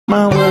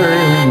my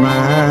word,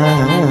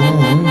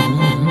 mine.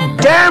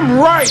 Damn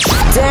right!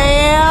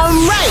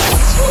 Damn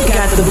right!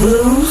 Got the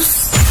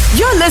blues?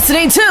 You're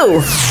listening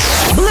to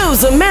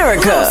Blues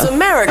America. Blues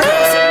America.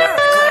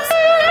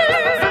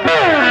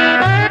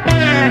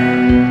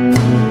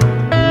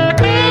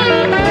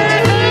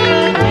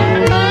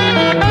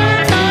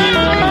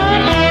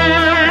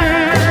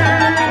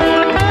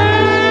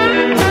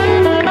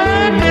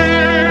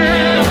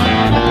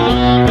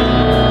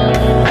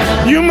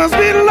 You must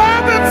be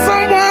loving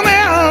someone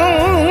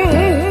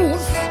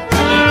else.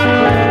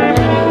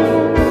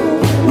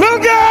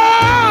 Look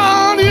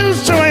out, you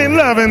sure ain't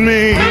loving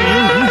me.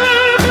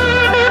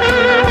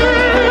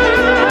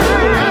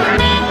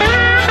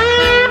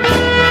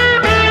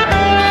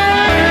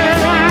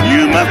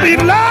 You must be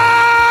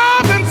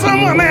loving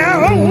someone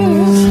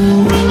else.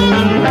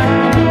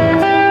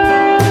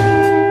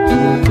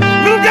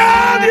 Look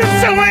out, you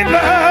sure ain't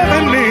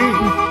loving me.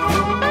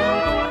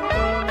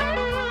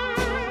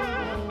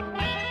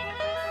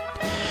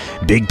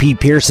 Big Pete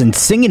Pearson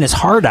singing his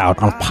heart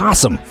out on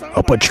Possum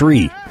Up a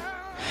Tree.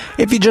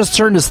 If you just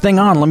turned this thing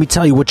on, let me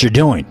tell you what you're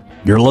doing.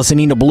 You're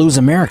listening to Blues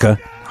America.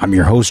 I'm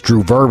your host,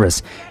 Drew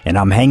Verbis, and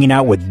I'm hanging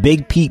out with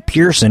Big Pete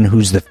Pearson,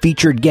 who's the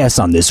featured guest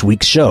on this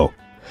week's show.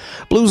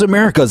 Blues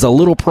America is a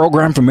little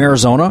program from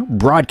Arizona,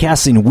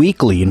 broadcasting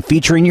weekly and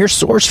featuring your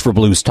source for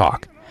blues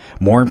talk.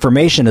 More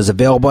information is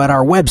available at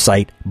our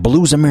website,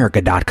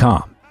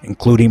 bluesamerica.com,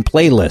 including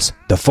playlists,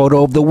 the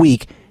photo of the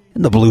week,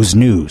 and the blues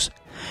news.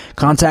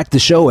 Contact the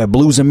show at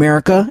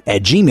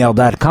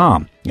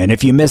bluesamerica@gmail.com. And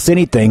if you missed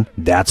anything,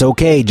 that's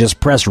okay. Just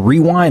press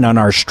rewind on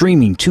our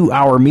streaming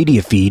 2-hour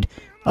media feed,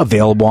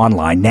 available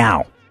online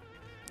now.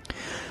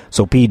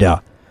 So, Pete,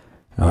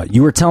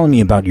 you were telling me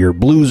about your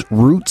blues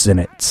roots, and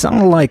it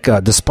sounded like,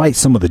 despite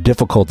some of the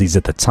difficulties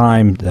at the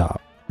time,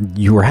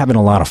 you were having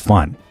a lot of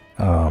fun.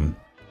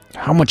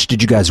 How much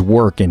did you guys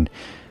work, and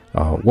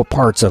what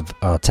parts of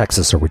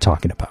Texas are we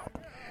talking about?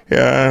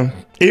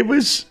 It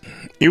was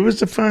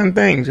a fun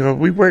thing. So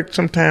we worked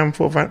sometime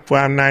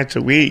 4 nights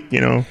a week,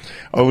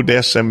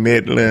 Odessa,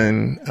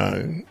 Midland,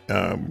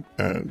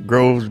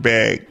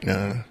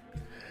 Grovesback,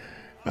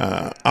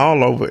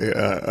 all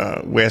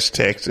over West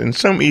Texas, and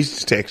some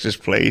East Texas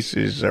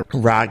places,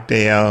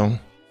 Rockdale,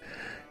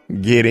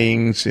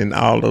 Giddings, and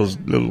all those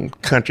little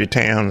country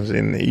towns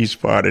in the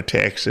east part of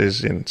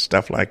Texas and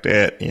stuff like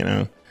that,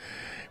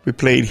 We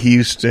played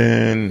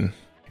Houston.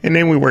 And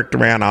then we worked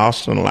around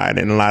Austin a lot,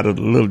 in a lot of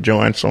the little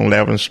joints on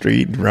 11th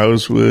Street,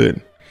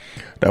 Rosewood,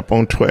 up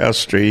on 12th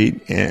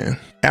Street. And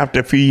after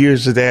a few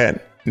years of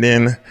that,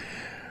 then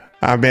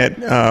I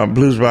met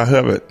Blues by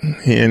Hubbard,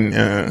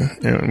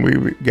 and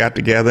we got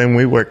together, and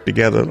we worked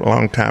together a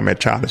long time at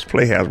Charlie's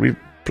Playhouse. We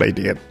played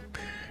together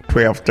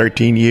 12,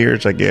 13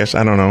 years, I guess.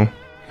 I don't know.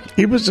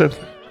 It was a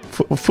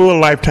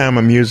full lifetime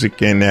of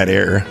music in that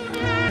era.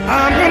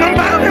 I'm gonna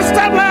buy this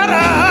stepladder.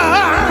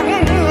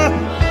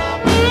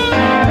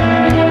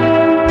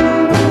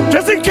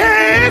 Just in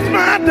case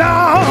my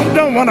dog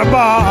don't want to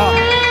bark.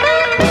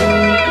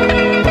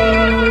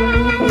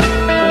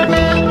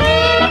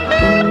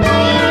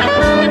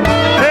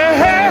 Hey,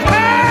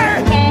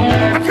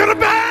 I'm gonna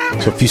buy.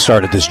 So if you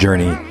started this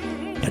journey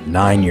at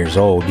 9 years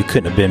old, you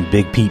couldn't have been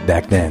Big Pete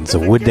back then. So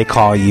what did they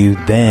call you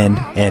then,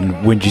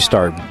 and when did you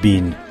start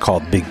being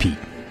called Big Pete?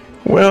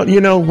 Well,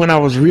 when I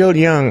was real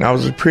young, I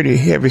was a pretty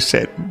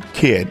heavy-set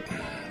kid.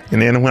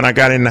 And then when I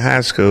got into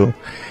high school,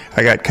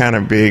 I got kind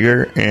of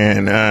bigger,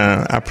 and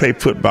I played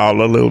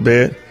football a little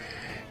bit.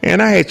 And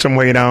I had some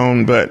weight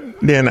on, but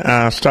then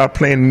I started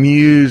playing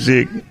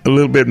music a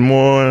little bit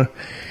more,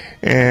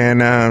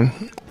 and I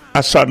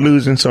started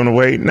losing some of the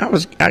weight. And I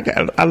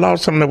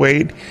lost some of the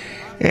weight,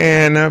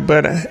 and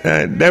but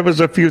there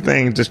was a few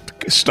things that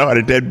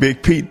started that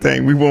Big Pete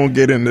thing. We won't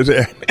get into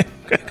that.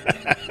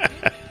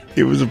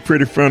 It was a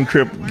pretty fun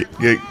trip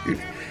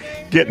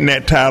getting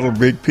that title,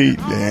 Big Pete,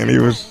 man.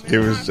 It was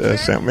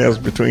something else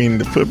between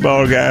the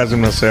football guys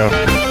and myself.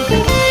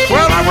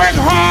 Well, I work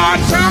hard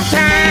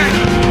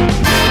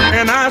sometimes,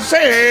 and I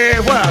say,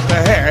 what the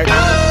heck?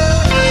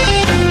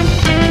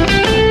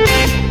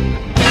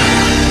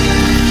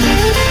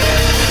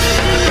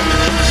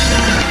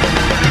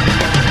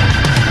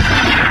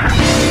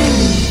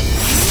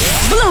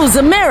 Blues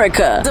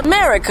America.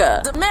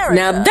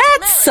 Now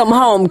that's some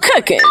home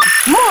cooking.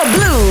 More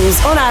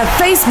blues on our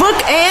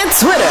Facebook and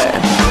Twitter.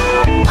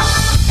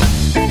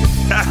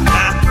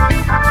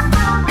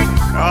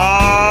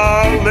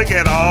 Oh, look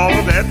at all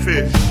of that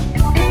fish.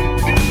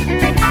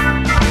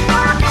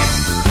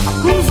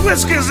 Whose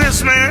whiskey is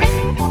this, man?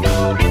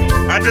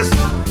 I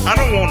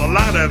don't want a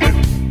lot of it.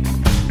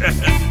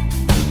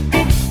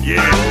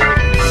 Yeah.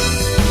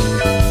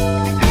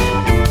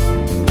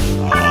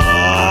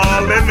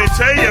 Let me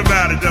tell you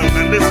about it, though.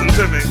 Now listen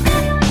to me.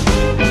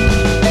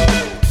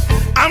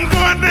 I'm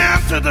going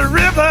down to the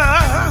river.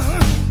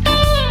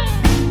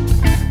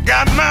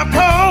 Got my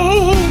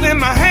pole in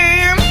my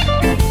hand.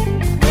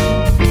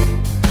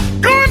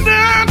 Going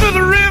down to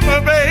the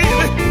river,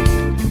 baby.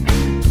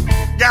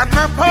 Got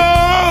my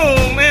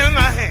pole in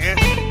my hand.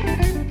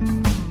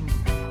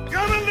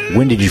 Gonna lose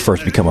When did you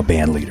first become a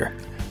band leader?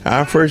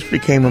 I first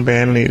became a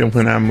band leader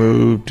when I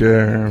moved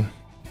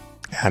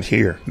out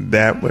here.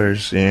 That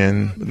was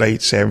in late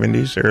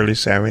 70s, early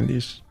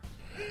 70s.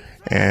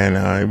 And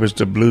it was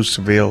the Blue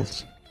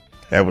Sevilles.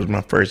 That was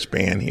my first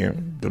band here,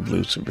 the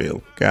Blue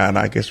Seville. God,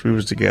 I guess we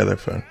was together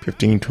for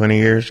 15, 20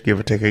 years, give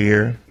or take a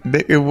year.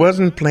 It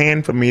wasn't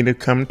planned for me to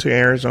come to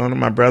Arizona.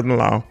 My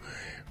brother-in-law,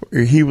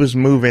 he was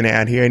moving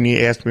out here, and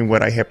he asked me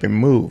would I help him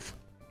move.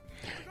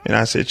 And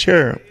I said,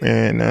 sure.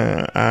 And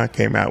I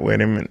came out with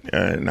him,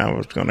 and I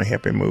was going to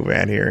help him move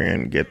out here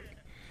and get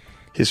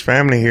his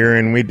family here,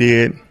 and we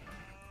did.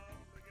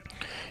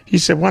 He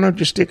said, why don't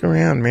you stick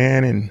around,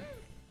 man, and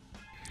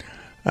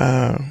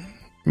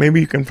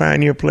maybe you can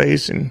find your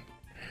place.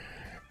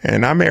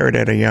 And I married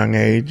at a young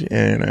age,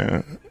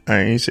 and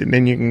he said,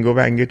 then you can go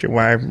back and get your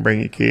wife and bring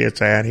your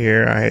kids out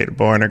here. I had a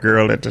boy and a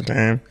girl at the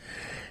time,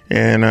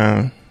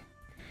 and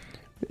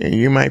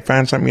you might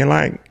find something you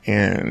like.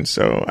 And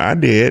so I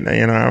did.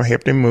 I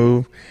helped him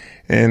move,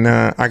 and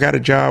I got a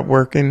job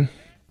working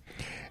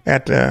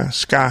at the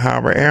Sky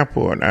Harbor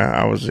Airport.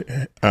 I was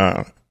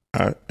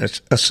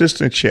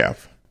assistant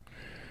chef,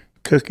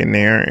 cooking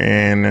there,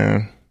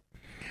 and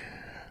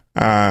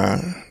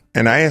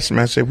I asked him,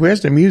 I said,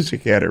 where's the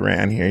music at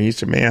around here? He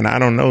said, man, I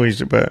don't know. He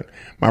said, but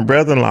my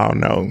brother-in-law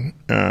know.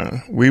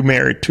 We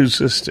married two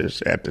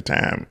sisters at the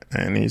time.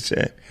 And he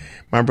said,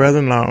 my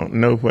brother-in-law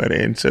know what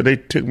it is. So they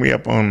took me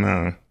up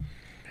on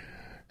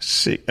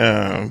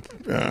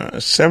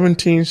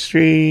 17th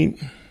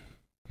Street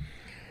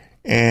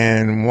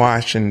and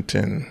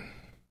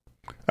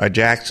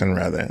Jackson,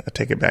 rather. I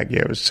take it back.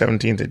 Yeah, it was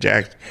 17th of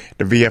Jackson,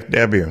 the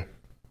VFW.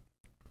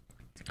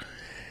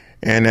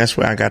 And that's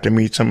where I got to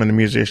meet some of the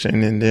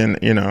musicians. And then,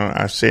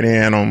 I sit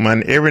in on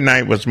Monday. Every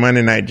night was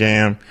Monday Night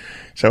Jam.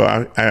 So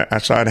I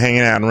started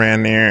hanging out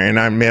around there, and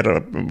I met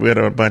with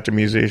a bunch of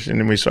musicians,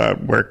 and we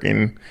started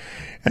working.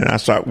 And I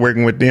started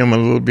working with them a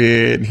little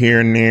bit here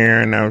and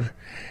there. And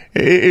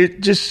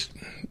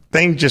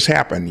things just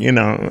happen, you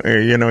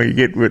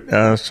get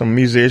with some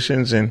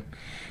musicians, and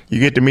you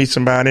get to meet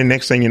somebody.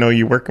 Next thing you know,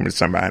 you're working with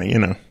somebody,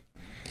 And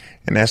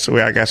that's the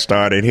way I got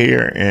started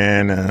here.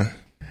 And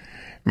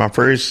my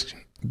first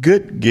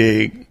good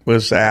gig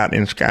was out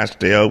in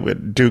Scottsdale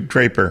with Duke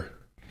Draper.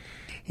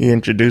 He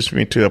introduced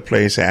me to a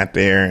place out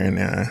there, and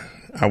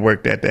I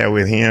worked at that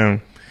with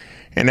him,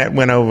 and that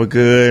went over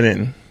good.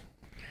 And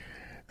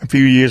a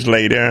few years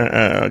later,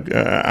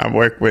 I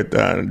worked with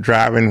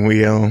Driving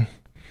Wheel,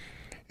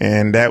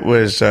 and that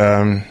was,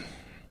 I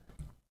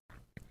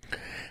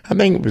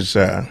think it was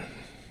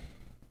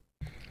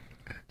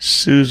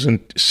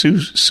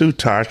Sue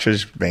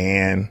Tasha's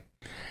band.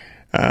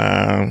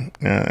 And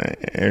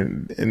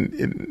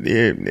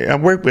I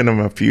worked with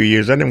them a few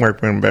years. I didn't work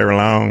with them very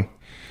long.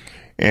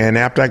 And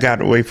after I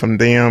got away from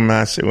them,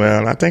 I said,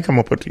 well, I think I'm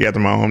going to put together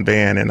my own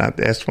band. And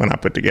that's when I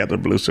put together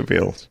Blue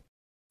Sevilles.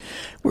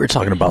 We were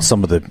talking about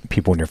some of the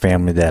people in your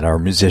family that are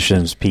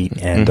musicians, Pete,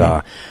 and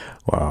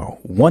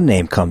one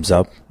name comes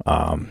up.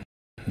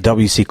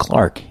 W.C.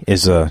 Clark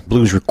is a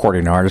blues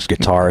recording artist,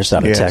 guitarist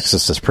out of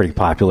Texas that's pretty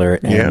popular.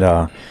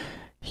 And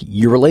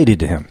you're related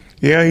to him.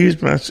 Yeah, he's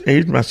my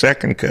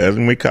second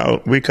cousin. We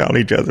call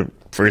each other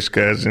first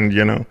cousins,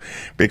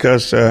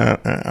 because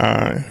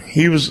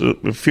he was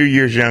a few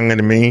years younger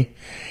than me,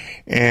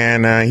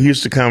 and he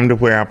used to come to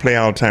where I play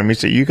all the time. He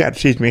said, "You got to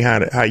teach me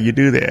how you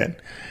do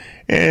that."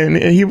 And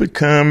he would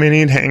come and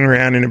he'd hang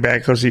around in the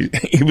back because he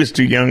was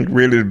too young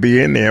really to be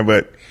in there,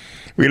 but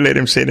we let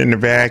him sit in the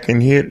back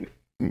and he'd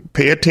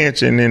pay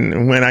attention.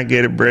 And when I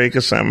get a break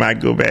or something,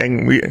 I'd go back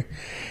and we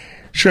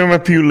show him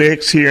a few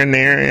licks here and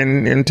there,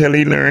 and until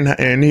he learned.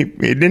 And it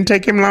didn't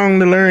take him long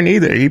to learn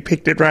either. He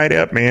picked it right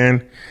up,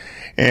 man.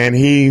 And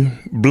he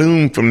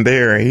bloomed from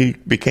there. He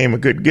became a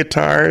good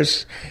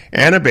guitarist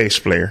and a bass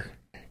player.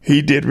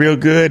 He did real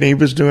good. He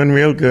was doing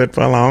real good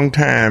for a long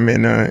time.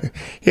 And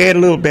he had a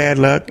little bad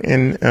luck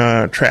in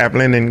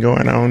traveling and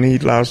going on. He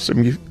lost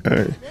some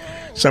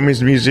of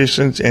his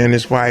musicians and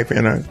his wife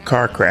in a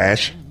car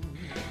crash.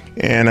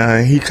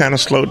 And he kind of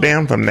slowed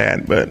down from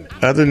that. But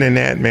other than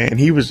that, man,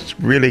 he was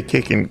really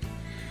kicking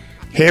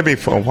heavy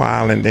for a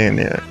while. And then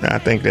I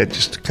think that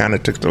just kind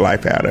of took the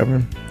life out of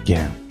him.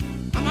 Yeah.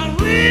 I'm a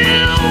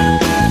real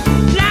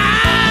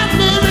live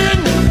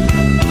living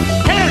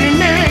hairy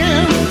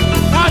man.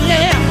 Oh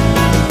yeah,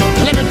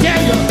 let me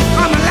tell you,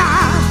 I'm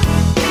alive.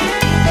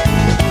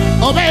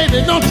 Oh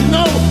baby, don't you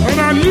know?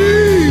 And I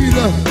need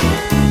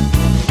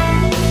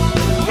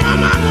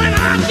woman when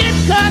I get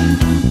cut.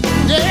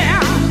 Yeah.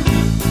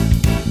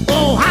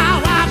 Oh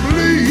how I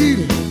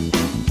bleed.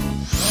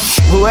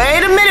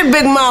 Wait a minute,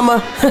 Big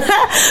Mama.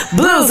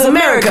 Blues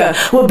America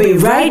will be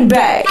right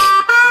back.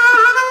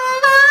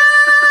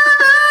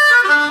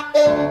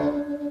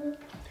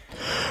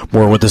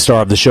 More with the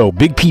star of the show,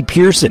 Big P.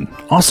 Pearson,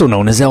 also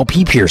known as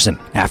LP Pearson,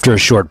 after a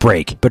short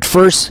break. But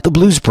first, the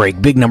Blues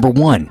Break Big Number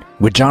 1,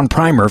 with John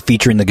Primer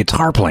featuring the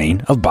guitar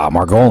playing of Bob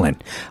Margolin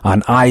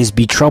on Eyes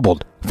Be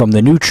Troubled from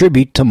the new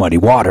tribute to Muddy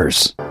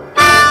Waters.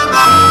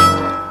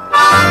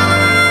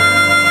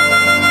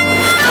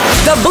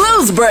 The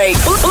Blues Break.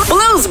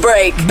 Blues Blues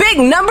Break, big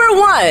number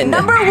one.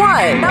 Number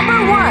one.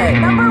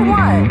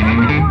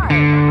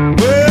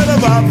 Well,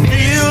 if I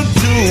feel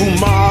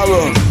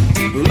tomorrow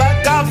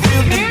like I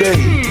feel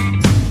today,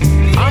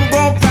 I'm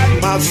gonna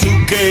pack my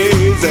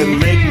suitcase and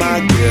make my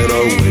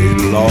getaway.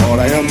 Lord,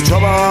 I am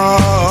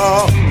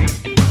trouble.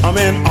 I'm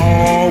in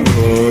all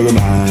of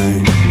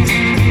mine.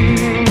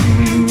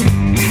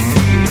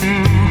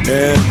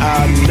 And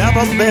I've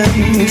never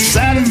been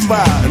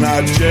satisfied, and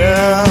I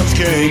just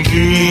can't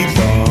keep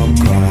from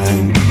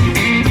crying.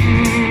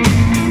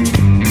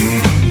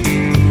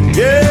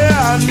 Yeah,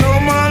 I know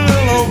my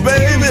little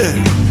baby,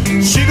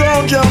 she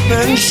gon' jump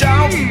and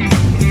shout.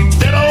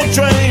 That old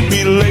train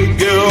be late,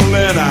 girl,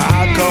 and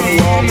I come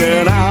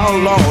walking out.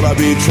 Lord, I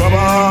be trouble,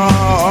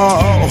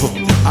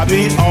 I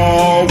be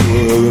all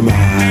over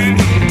mine.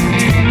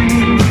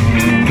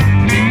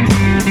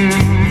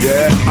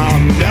 Yeah,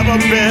 I've never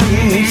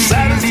been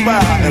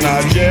satisfied, and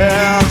I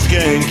just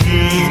can't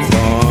keep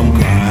from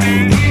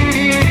crying.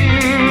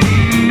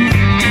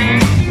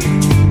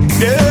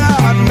 Yeah,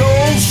 I know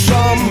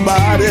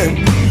somebody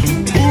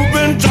who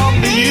been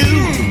talking to you.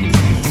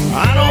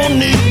 I don't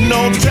need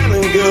no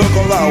telling, girl,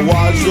 'cause I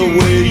watch the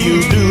way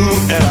you do,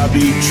 and I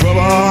be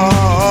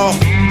trouble,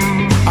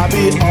 I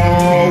be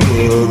all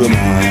over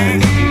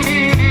mine.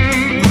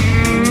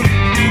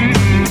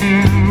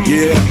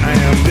 Yeah, I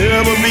am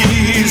never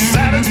be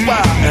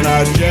satisfied, and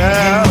I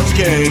just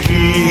can't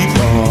keep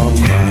from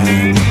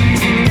crying.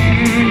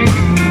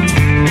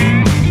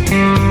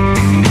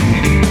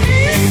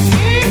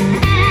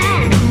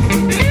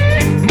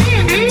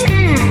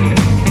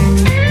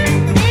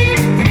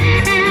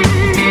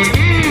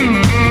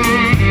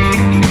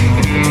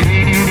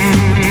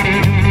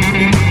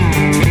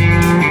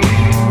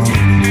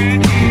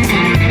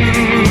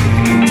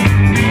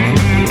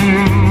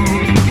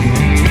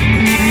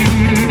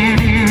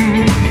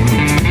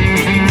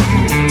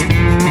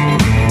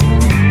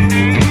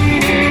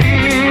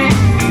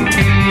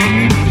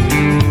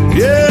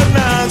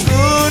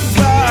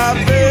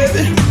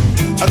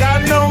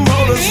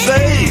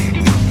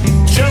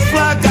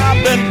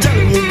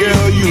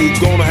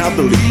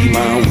 To leave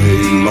my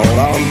way, Lord,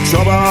 I'm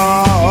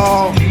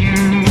trouble.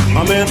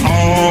 I'm in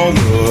all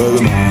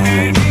of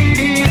mine.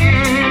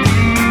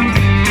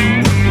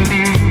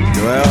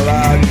 Well,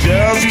 I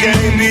just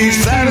can't be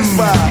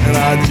satisfied, and I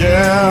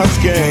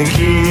just can't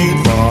keep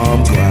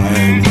from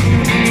crying.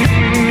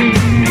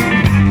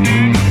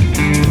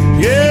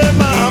 Yeah,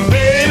 my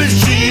baby,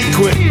 she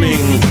quit me.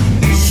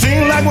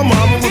 Seemed like my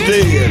mama was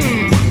dead.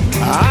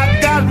 I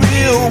got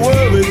real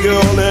worried,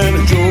 girl, and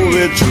it drove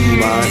it to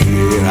my head.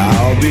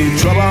 I'll be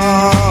trouble,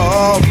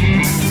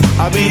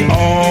 I'll be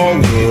all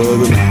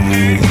over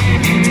mine.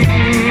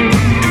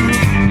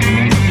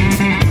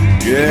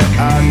 Yeah,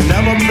 I've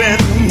never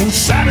been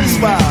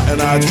satisfied,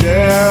 and I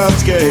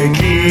just can't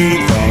keep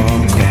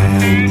from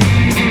crying.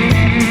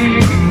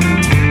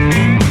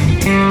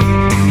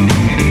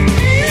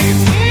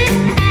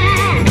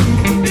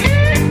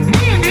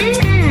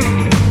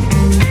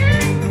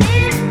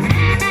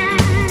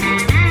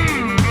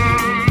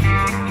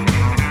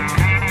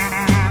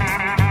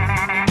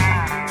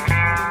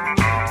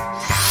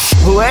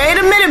 Wait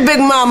a minute, Big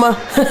Mama.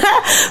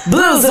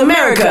 Blues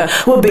America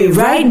will be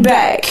right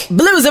back.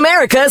 Blues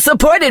America is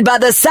supported by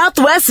the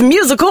Southwest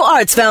Musical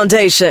Arts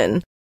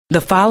Foundation.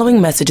 The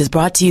following message is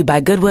brought to you by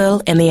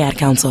Goodwill and the Ad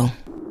Council.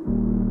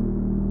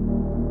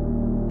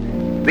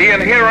 The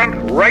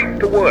inherent right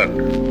to work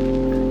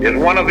is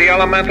one of the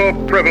elemental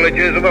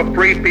privileges of a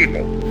free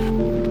people.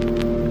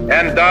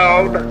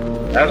 Endowed,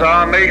 as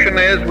our nation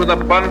is, with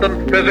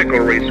abundant physical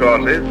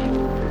resources,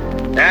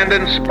 and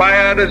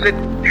inspired as it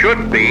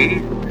should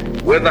be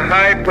with the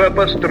high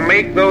purpose to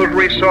make those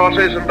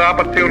resources and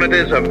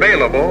opportunities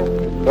available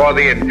for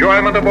the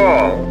enjoyment of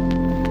all,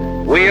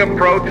 we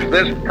approach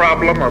this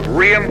problem of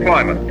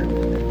reemployment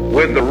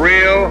with the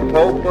real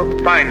hope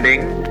of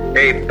finding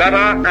a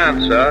better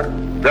answer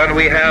than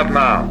we have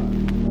now.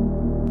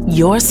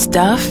 Your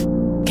stuff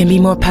can be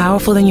more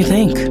powerful than you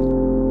think.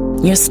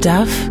 Your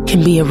stuff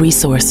can be a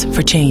resource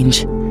for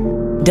change.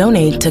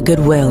 Donate to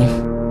Goodwill,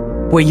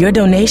 where your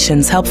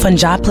donations help fund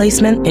job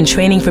placement and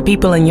training for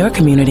people in your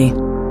community.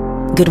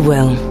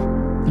 Goodwill.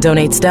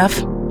 Donate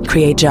stuff,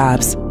 create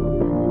jobs.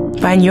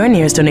 Find your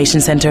nearest donation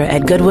center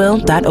at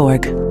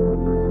goodwill.org.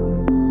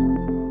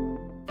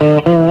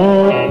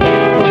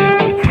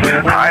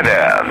 Hi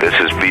there, this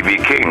is B.B.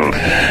 King.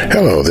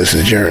 Hello, this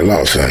is Jerry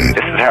Lawson.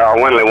 This is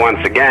Harold Windley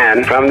once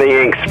again from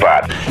the Ink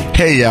Spot.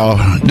 Hey, y'all,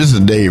 this is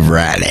Dave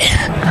Riley.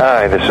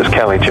 Hi, this is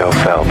Kelly Joe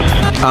Phelps.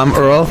 I'm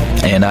Earl.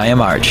 And I am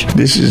Arch.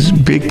 This is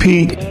Big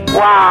Pete.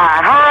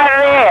 Why,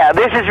 hi there,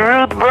 this is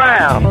Ruth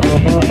Brown.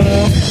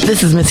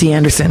 This is Missy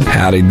Anderson.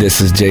 Howdy, this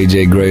is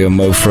J.J. Graham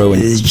Mofro.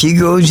 This is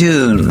Chico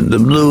June, the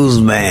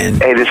blues man.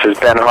 Hey, this is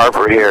Ben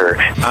Harper here.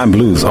 I'm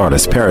blues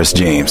artist Paris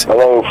James.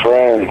 Hello,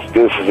 friends.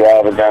 This is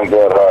Albert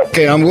Gunbelt Hart.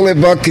 Okay, I'm Willie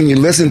Buck, and you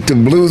listen to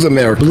Blues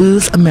America.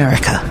 Blues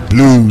America.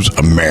 Blues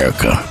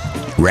America.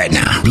 Right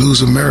now.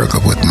 Blues America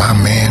with my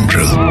man,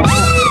 Drew.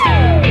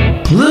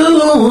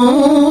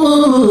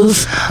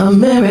 Blues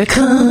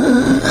America.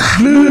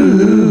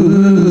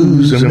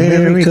 Blues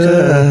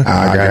America.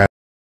 I got